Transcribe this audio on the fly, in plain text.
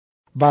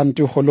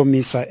Bantu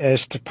Holomisa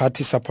urged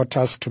party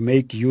supporters to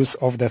make use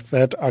of the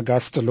 3rd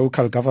August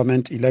local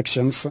government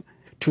elections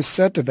to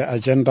set the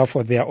agenda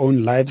for their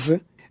own lives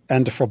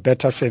and for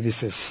better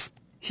services.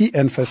 He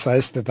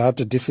emphasized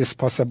that this is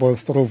possible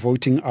through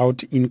voting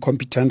out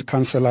incompetent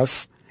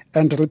councillors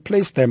and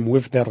replace them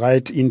with the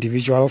right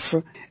individuals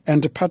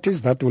and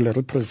parties that will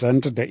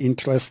represent the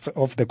interests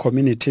of the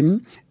community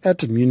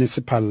at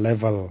municipal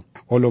level.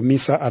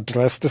 Holomisa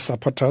addressed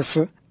supporters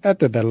at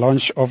the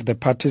launch of the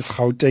party's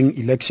Gauteng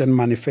election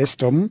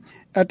manifesto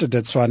at the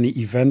Tshwane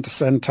Event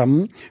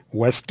Centre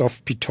west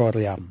of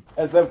Pretoria.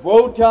 As a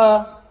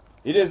voter,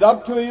 it is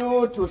up to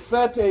you to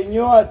set a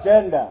new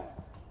agenda.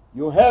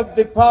 You have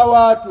the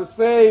power to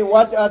say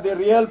what are the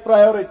real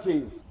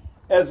priorities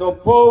as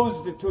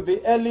opposed to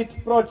the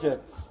elite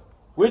projects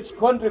which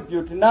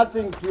contribute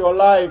nothing to your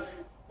life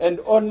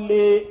and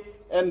only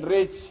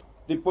enrich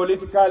the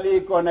politically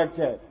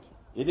connected.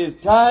 It is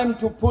time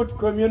to put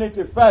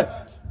community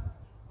first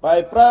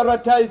by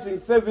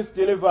prioritizing service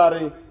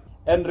delivery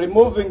and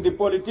removing the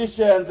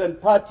politicians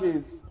and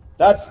parties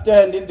that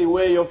stand in the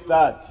way of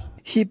that.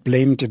 He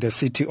blamed the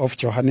City of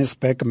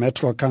Johannesburg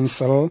Metro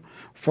Council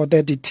for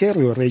the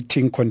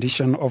deteriorating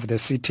condition of the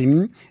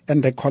city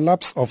and the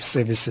collapse of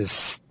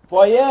services.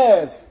 For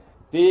years,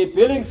 the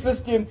billing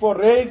system for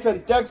rates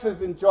and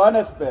taxes in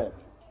Johannesburg,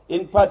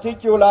 in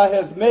particular,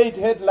 has made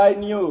headline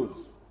news.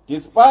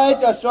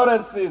 Despite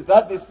assurances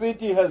that the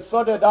city has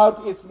sorted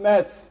out its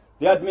mess,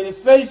 the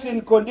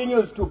administration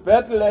continues to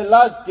battle a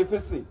large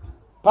deficit,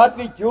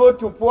 partly due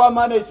to poor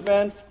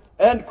management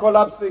and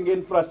collapsing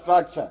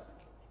infrastructure,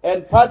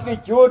 and partly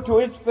due to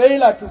its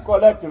failure to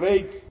collect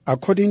rates.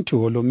 According to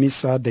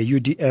Holomisa, the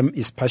UDM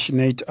is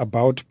passionate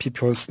about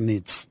people's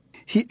needs.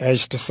 He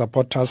urged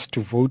supporters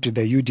to vote the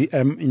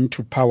UDM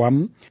into power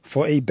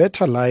for a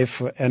better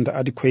life and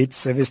adequate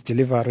service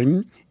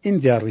delivery in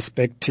their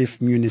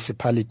respective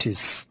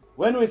municipalities.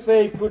 When we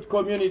say put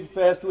community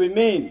first, we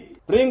mean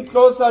bring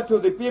closer to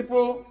the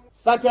people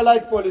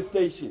satellite police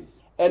stations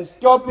and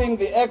stopping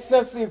the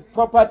excessive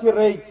property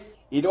rates.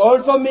 It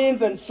also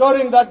means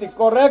ensuring that the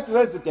correct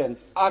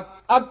residents are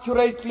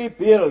accurately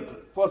billed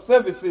for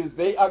services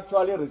they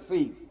actually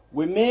receive.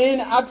 We mean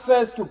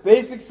access to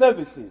basic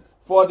services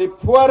for the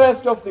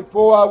poorest of the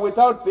poor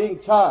without being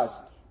charged.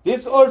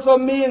 This also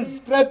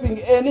means scrapping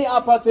any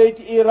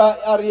apartheid-era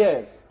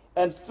arrears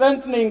and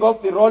strengthening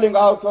of the rolling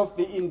out of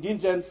the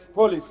indigence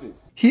policies.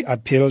 He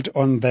appealed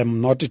on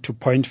them not to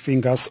point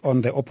fingers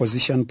on the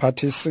opposition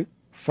parties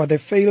for the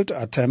failed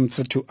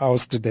attempts to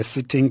oust the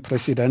sitting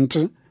president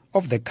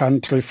of the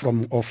country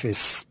from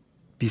office.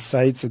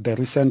 Besides the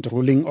recent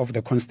ruling of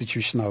the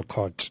Constitutional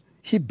Court,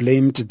 he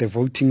blamed the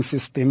voting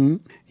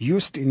system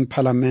used in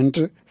Parliament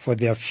for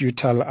their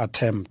futile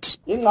attempt.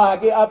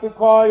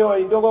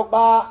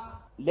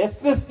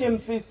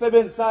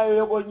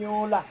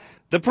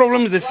 The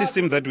problem is the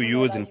system that we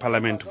use in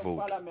Parliament to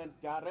vote.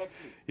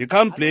 You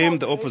can't blame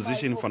the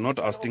opposition for not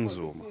ousting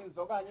Zuma.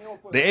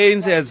 The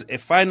ANC has a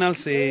final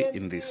say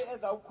in this.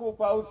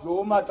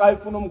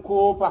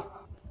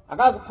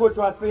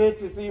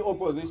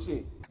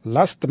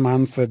 Last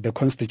month, the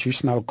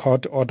Constitutional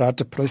Court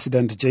ordered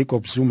President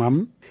Jacob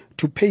Zuma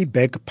to pay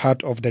back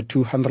part of the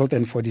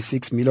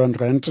 246 million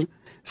rand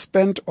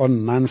spent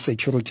on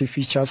non-security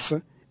features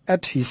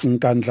at his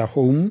Nkandla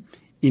home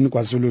in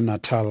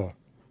KwaZulu-Natal.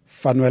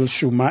 Fanuel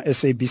Shuma,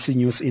 SABC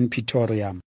News in Pretoria.